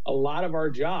a lot of our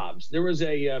jobs. There was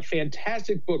a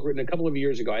fantastic book written a couple of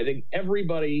years ago. I think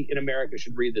everybody in America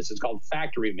should read this. It's called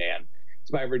Factory Man.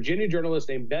 It's by a Virginia journalist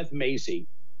named Beth Macy.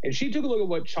 And she took a look at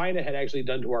what China had actually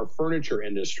done to our furniture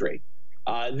industry.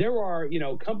 There are,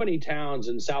 company towns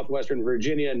in southwestern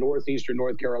Virginia, northeastern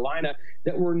North Carolina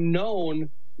that were known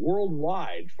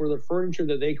worldwide for the furniture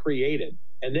that they created.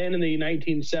 And then in the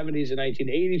 1970s and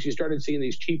 1980s, you started seeing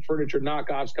these cheap furniture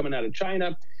knockoffs coming out of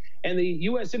China. And the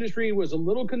U.S. industry was a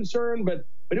little concerned, but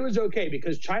it was okay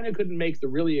because China couldn't make the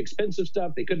really expensive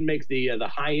stuff. They couldn't make the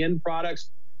high-end products.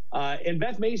 And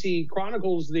Beth Macy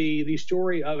chronicles the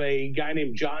story of a guy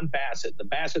named John Bassett. The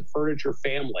Bassett furniture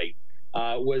family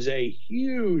was a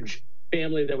huge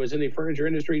family that was in the furniture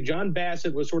industry. John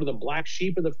Bassett was sort of the black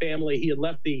sheep of the family. He had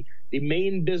left the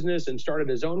main business and started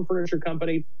his own furniture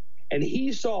company. And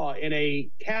he saw in a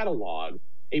catalog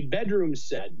a bedroom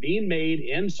set being made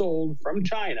and sold from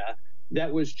China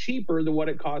that was cheaper than what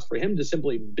it cost for him to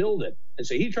simply build it. And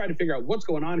so he tried to figure out what's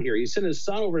going on here. He sent his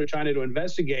son over to China to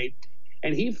investigate.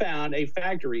 And he found a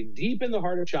factory deep in the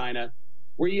heart of China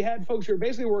where you had folks who were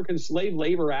basically working slave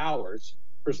labor hours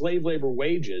for slave labor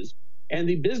wages. And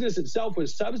the business itself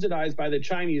was subsidized by the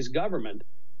Chinese government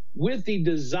with the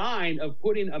design of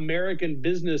putting American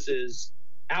businesses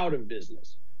out of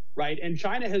business, right? And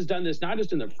China has done this not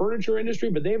just in the furniture industry,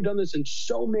 but they've done this in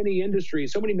so many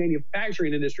industries, so many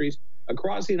manufacturing industries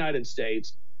across the United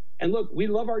States. And look, we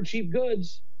love our cheap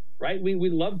goods. Right? We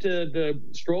love to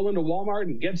stroll into Walmart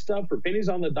and get stuff for pennies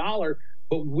on the dollar,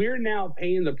 but we're now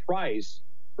paying the price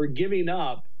for giving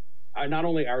up not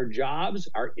only our jobs,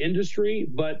 our industry,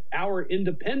 but our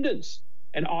independence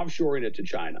and offshoring it to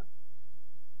China.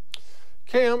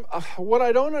 Cam, what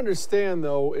I don't understand,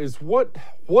 though, is what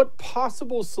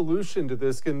possible solution to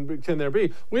this can there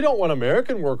be? We don't want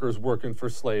American workers working for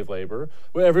slave labor.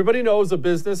 Everybody knows a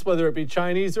business, whether it be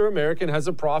Chinese or American, has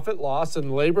a profit loss,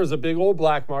 and labor is a big old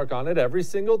black mark on it every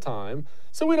single time.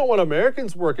 So we don't want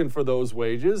Americans working for those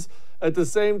wages. At the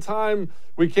same time,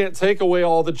 we can't take away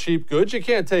all the cheap goods. You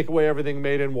can't take away everything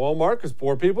made in Walmart because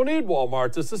poor people need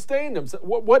Walmart to sustain them. So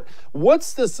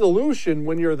what's the solution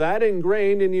when you're that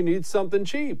ingrained and you need something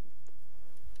cheap?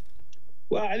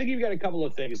 Well, I think you've got a couple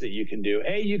of things that you can do.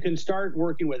 You can start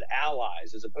working with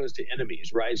allies as opposed to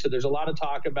enemies, right? So there's a lot of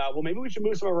talk about, well, maybe we should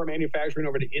move some of our manufacturing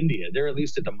over to India. They're at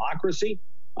least a democracy,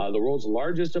 the world's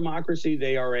largest democracy.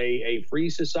 They are a free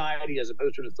society as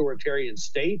opposed to an authoritarian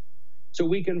state. So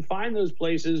we can find those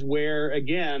places where,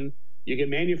 again, you can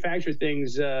manufacture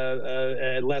things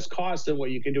at less cost than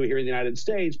what you can do here in the United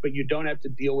States, but you don't have to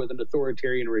deal with an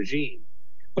authoritarian regime.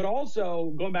 But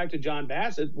also, going back to John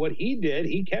Bassett, what he did,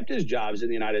 he kept his jobs in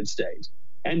the United States.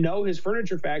 And no, his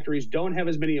furniture factories don't have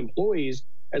as many employees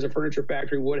as a furniture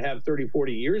factory would have 30,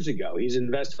 40 years ago. He's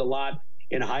invested a lot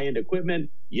in high-end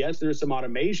equipment. Yes, there's some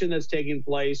automation that's taking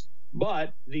place,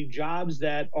 but the jobs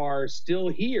that are still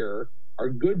here are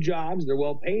good jobs. They're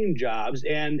well-paying jobs,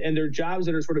 and they're jobs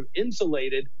that are sort of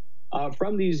insulated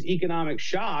from these economic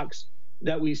shocks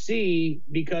that we see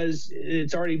because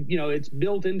it's already, it's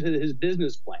built into his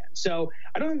business plan. So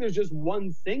I don't think there's just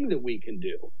one thing that we can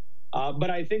do, but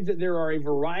I think that there are a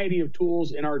variety of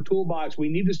tools in our toolbox. We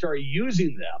need to start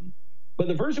using them. But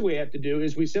the first thing we have to do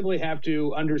is we simply have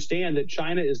to understand that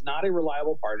China is not a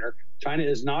reliable partner. China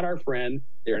is not our friend.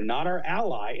 They are not our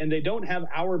ally, and they don't have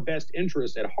our best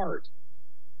interests at heart.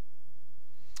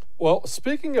 Well,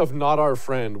 speaking of not our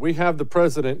friend, we have the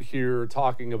president here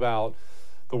talking about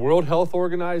the World Health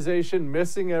Organization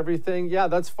missing everything. Yeah,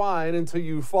 that's fine until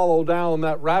you follow down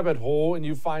that rabbit hole and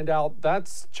you find out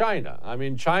that's China. I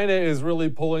mean, China is really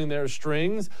pulling their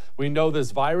strings. We know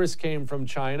this virus came from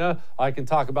China. I can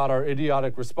talk about our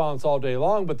idiotic response all day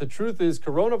long, but the truth is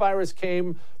coronavirus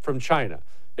came from China.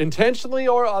 Intentionally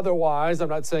or otherwise, I'm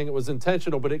not saying it was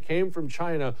intentional, but it came from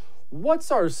China.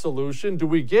 What's our solution? Do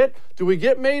we get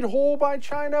made whole by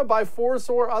China, by force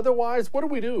or otherwise? What do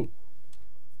we do?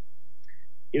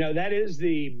 That is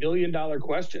the billion-dollar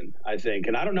question, I think.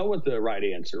 And I don't know what the right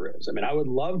answer is. I mean, I would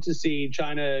love to see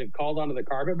China called onto the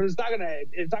carpet, but it's not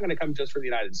going to come just for the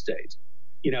United States.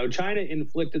 China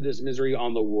inflicted this misery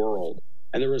on the world.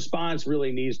 And the response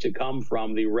really needs to come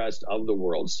from the rest of the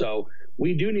world. So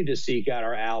we do need to seek out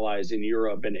our allies in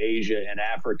Europe and Asia and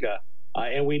Africa,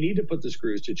 and we need to put the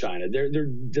screws to China.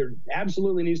 There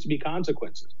absolutely needs to be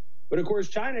consequences. But of course,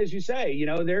 China, as you say,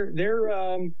 they're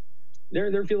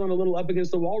feeling a little up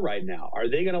against the wall right now. Are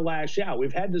they going to lash out?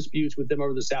 We've had disputes with them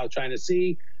over the South China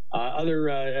Sea, other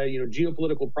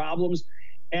geopolitical problems,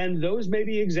 and those may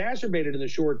be exacerbated in the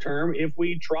short term if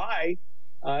we try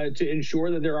to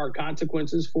ensure that there are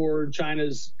consequences for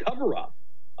China's cover-up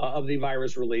of the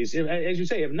virus release. As you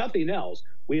say, if nothing else,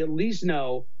 we at least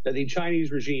know that the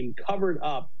Chinese regime covered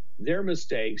up their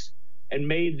mistakes and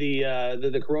made the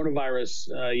coronavirus,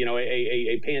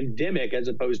 a pandemic as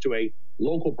opposed to a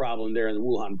local problem there in the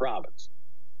Wuhan province.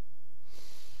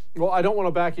 Well, I don't want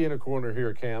to back you in a corner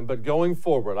here, Cam, but going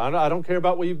forward, I don't care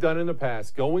about what you've done in the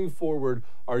past. Going forward,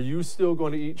 are you still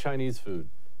going to eat Chinese food?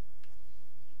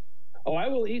 Oh, I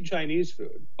will eat Chinese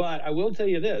food, but I will tell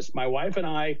you this. My wife and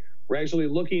I were actually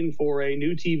looking for a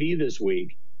new TV this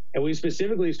week, and we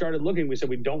specifically started looking. We said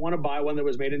we don't want to buy one that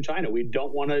was made in China. We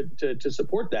don't want to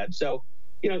support that. So,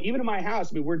 even in my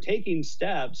house, we're taking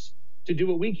steps to do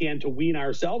what we can to wean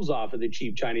ourselves off of the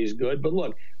cheap Chinese good. But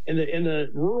look, in the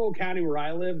rural county where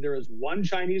I live, there is one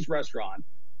Chinese restaurant.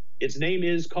 Its name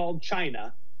is called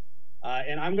China.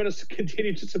 And I'm going to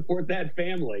continue to support that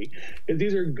family because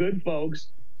these are good folks.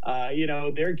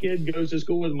 Their kid goes to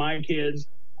school with my kids.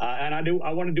 And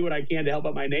I want to do what I can to help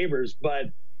out my neighbors.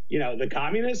 But, the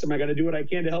communists, am I going to do what I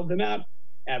can to help them out?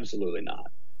 Absolutely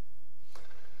not.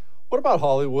 What about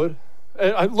Hollywood?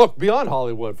 Look, beyond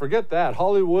Hollywood, forget that.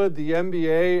 Hollywood, the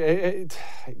NBA,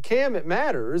 Cam, it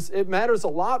matters. It matters a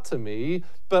lot to me,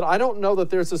 but I don't know that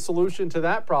there's a solution to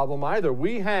that problem either.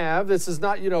 We have, this is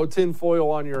not, tinfoil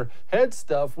on your head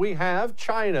stuff. We have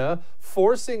China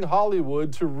forcing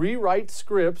Hollywood to rewrite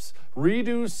scripts,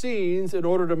 redo scenes in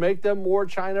order to make them more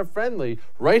China-friendly.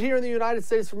 Right here in the United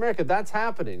States of America, that's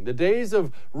happening. The days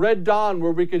of Red Dawn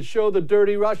where we could show the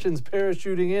dirty Russians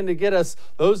parachuting in to get us,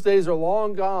 those days are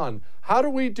long gone. How do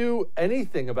we do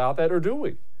anything about that, or do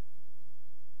we?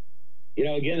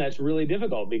 Again, that's really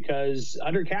difficult because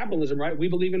under capitalism, right, we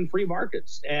believe in free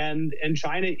markets. And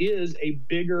China is a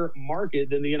bigger market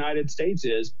than the United States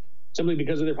is simply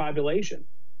because of their population.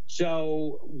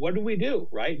 So what do,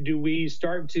 right? Do we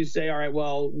start to say, all right,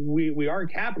 well, we are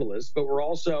capitalists, but we're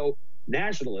also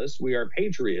nationalists. We are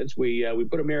patriots. We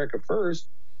put America first.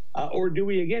 Or do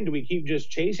we keep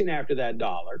just chasing after that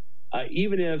dollar?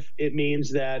 Even if it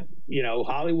means that,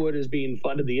 Hollywood is being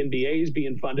funded, the NBA is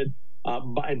being funded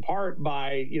in part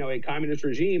by, a communist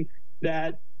regime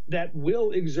that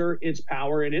will exert its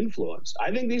power and influence.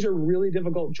 I think these are really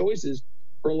difficult choices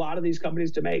for a lot of these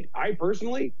companies to make. I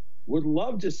personally would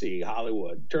love to see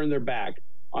Hollywood turn their back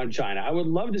on China. I would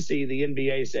love to see the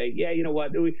NBA say, yeah, you know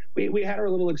what, we had our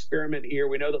little experiment here.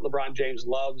 We know that LeBron James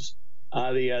loves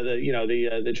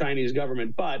the Chinese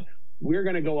government, but we're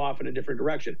going to go off in a different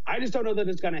direction. I just don't know that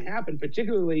it's going to happen,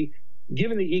 particularly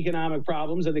given the economic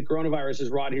problems that the coronavirus has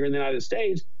wrought here in the United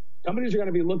States. Companies are going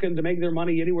to be looking to make their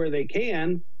money anywhere they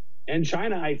can, and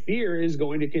China, I fear, is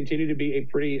going to continue to be a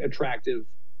pretty attractive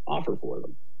offer for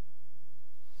them.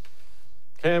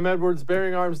 Cam Edwards,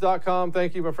 BearingArms.com.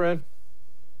 Thank you, my friend.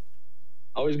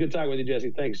 Always good talking with you,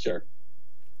 Jesse. Thanks, sir.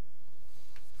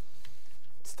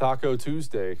 It's Taco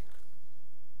Tuesday.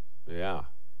 Yeah.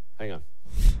 Hang on.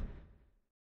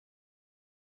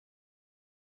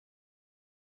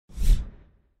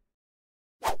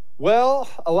 Well,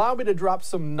 allow me to drop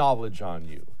some knowledge on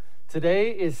you.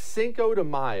 Today is Cinco de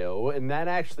Mayo, and that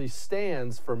actually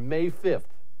stands for May 5th.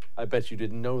 I bet you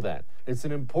didn't know that. It's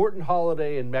an important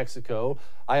holiday in Mexico.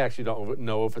 I actually don't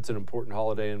know if it's an important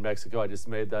holiday in Mexico. I just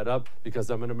made that up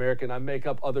because I'm an American. I make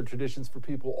up other traditions for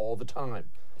people all the time.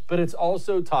 But it's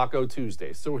also Taco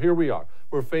Tuesday. So here we are.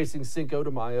 We're facing Cinco de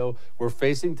Mayo. We're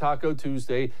facing Taco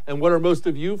Tuesday. And what are most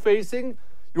of you facing?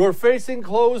 You're facing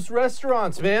closed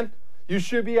restaurants, man. You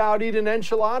should be out eating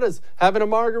enchiladas, having a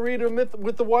margarita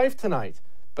with the wife tonight.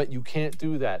 But you can't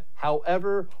do that.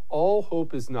 However, all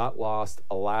hope is not lost.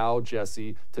 Allow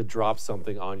Jesse to drop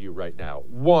something on you right now.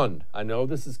 One, I know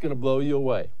this is going to blow you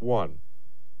away. One,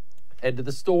 head to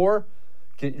the store,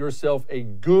 get yourself a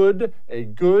good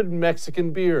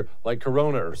Mexican beer like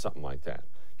Corona or something like that.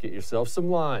 Get yourself some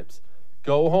limes.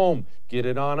 Go home, get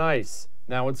it on ice.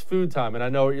 Now it's food time, and I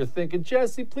know what you're thinking.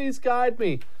 Jesse, please guide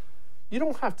me. You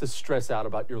don't have to stress out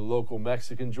about your local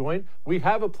Mexican joint. We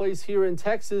have a place here in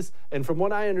Texas, and from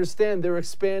what I understand, they're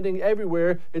expanding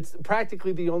everywhere. It's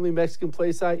practically the only Mexican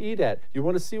place I eat at. You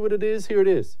want to see what it is? Here it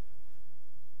is.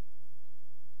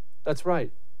 That's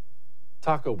right.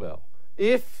 Taco Bell.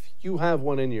 If you have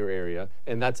one in your area,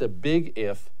 and that's a big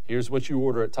if, here's what you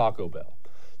order at Taco Bell.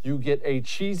 You get a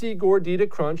cheesy gordita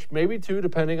crunch, maybe two,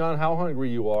 depending on how hungry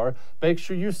you are. Make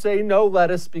sure you say no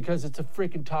lettuce because it's a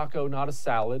freaking taco, not a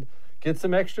salad. Get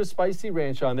some extra spicy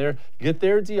ranch on there. Get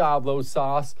their Diablo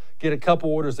sauce. Get a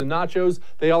couple orders of nachos.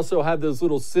 They also have those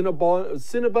little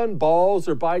Cinnabon balls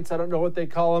or bites. I don't know what they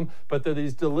call them, but they're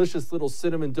these delicious little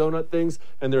cinnamon donut things,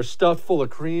 and they're stuffed full of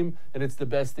cream, and it's the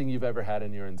best thing you've ever had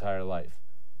in your entire life.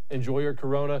 Enjoy your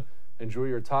Corona. Enjoy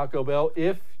your Taco Bell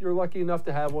if you're lucky enough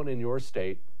to have one in your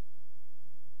state.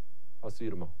 I'll see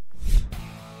you tomorrow.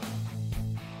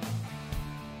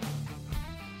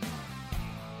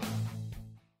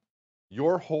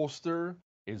 Your holster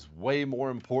is way more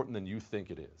important than you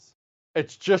think it is.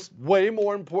 It's just way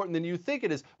more important than you think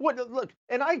it is. Look,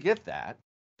 and I get that.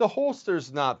 The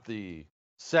holster's not the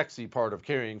sexy part of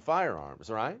carrying firearms,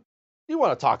 right? You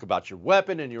want to talk about your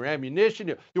weapon and your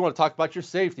ammunition. You want to talk about your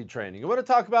safety training. You want to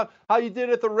talk about how you did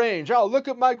at the range. Oh, look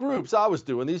at my groups. I was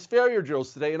doing these failure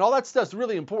drills today. And all that stuff's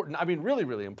really important. I mean, really,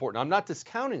 really important. I'm not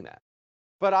discounting that.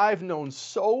 But I've known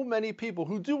so many people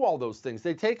who do all those things.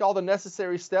 They take all the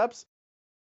necessary steps,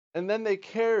 and then they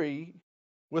carry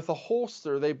with a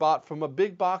holster they bought from a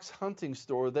big box hunting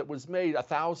store that was made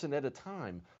 1,000 at a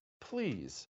time.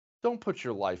 Please, don't put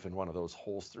your life in one of those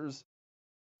holsters.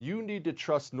 You need to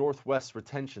trust Northwest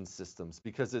Retention Systems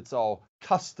because it's all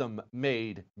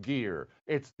custom-made gear.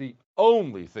 It's the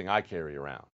only thing I carry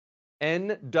around.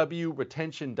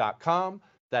 nwretention.com.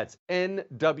 That's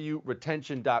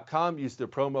nwretention.com. Use the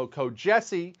promo code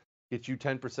Jesse. Get you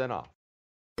 10% off.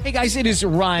 Hey guys, it is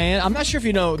Ryan. I'm not sure if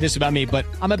you know this about me, but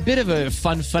I'm a bit of a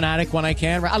fun fanatic when I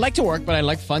can. I like to work, but I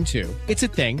like fun too. It's a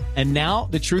thing. And now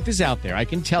the truth is out there. I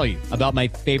can tell you about my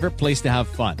favorite place to have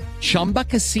fun. Chumba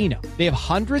Casino. They have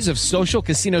hundreds of social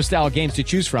casino style games to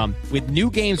choose from with new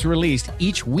games released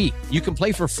each week. You can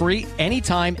play for free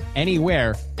anytime,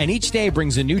 anywhere. And each day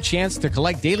brings a new chance to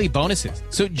collect daily bonuses.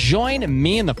 So join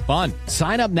me in the fun.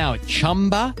 Sign up now at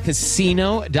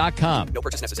ChumbaCasino.com. No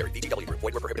purchase necessary. VGW Group.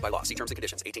 Void where prohibited by law. See terms and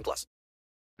conditions. 18+.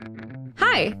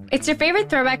 Hi, it's your favorite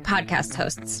Throwback podcast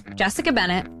hosts, Jessica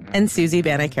Bennett and Susie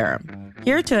Banikarim,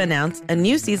 here to announce a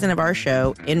new season of our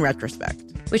show, In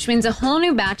Retrospect. Which means a whole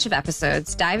new batch of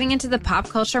episodes diving into the pop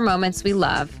culture moments we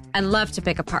love and love to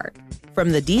pick apart.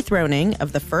 From the dethroning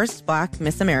of the first Black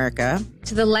Miss America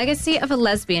to the legacy of a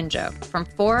lesbian joke from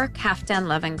 4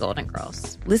 kaftan-loving Golden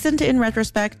Girls. Listen to In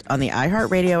Retrospect on the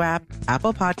iHeartRadio app,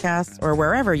 Apple Podcasts, or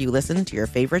wherever you listen to your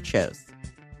favorite shows.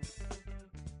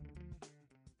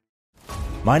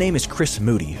 My name is Chris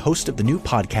Moody, host of the new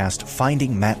podcast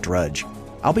Finding Matt Drudge.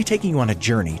 I'll be taking you on a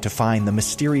journey to find the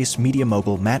mysterious media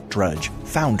mogul Matt Drudge,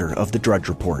 founder of The Drudge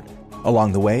Report.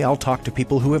 Along the way, I'll talk to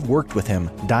people who have worked with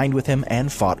him, dined with him,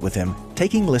 and fought with him,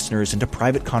 taking listeners into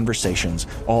private conversations,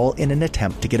 all in an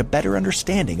attempt to get a better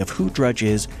understanding of who Drudge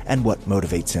is and what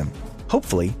motivates him.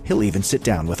 Hopefully, he'll even sit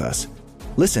down with us.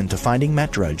 Listen to Finding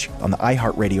Matt Drudge on the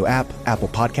iHeartRadio app, Apple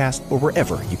Podcast, or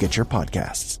wherever you get your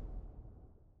podcasts.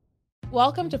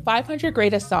 Welcome to 500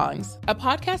 Greatest Songs, a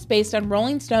podcast based on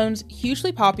Rolling Stone's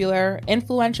hugely popular,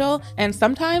 influential, and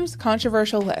sometimes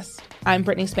controversial list. I'm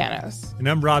Brittany Spanos. And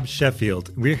I'm Rob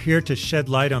Sheffield. We're here to shed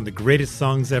light on the greatest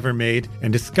songs ever made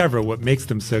and discover what makes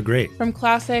them so great. From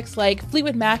classics like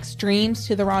Fleetwood Mac's Dreams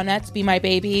to the Ronettes' Be My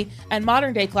Baby, and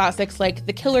modern-day classics like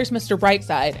The Killers' Mr.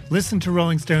 Brightside. Listen to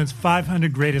Rolling Stone's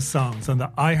 500 Greatest Songs on the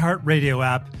iHeartRadio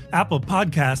app, Apple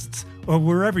Podcasts, or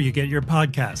wherever you get your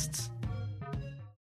podcasts.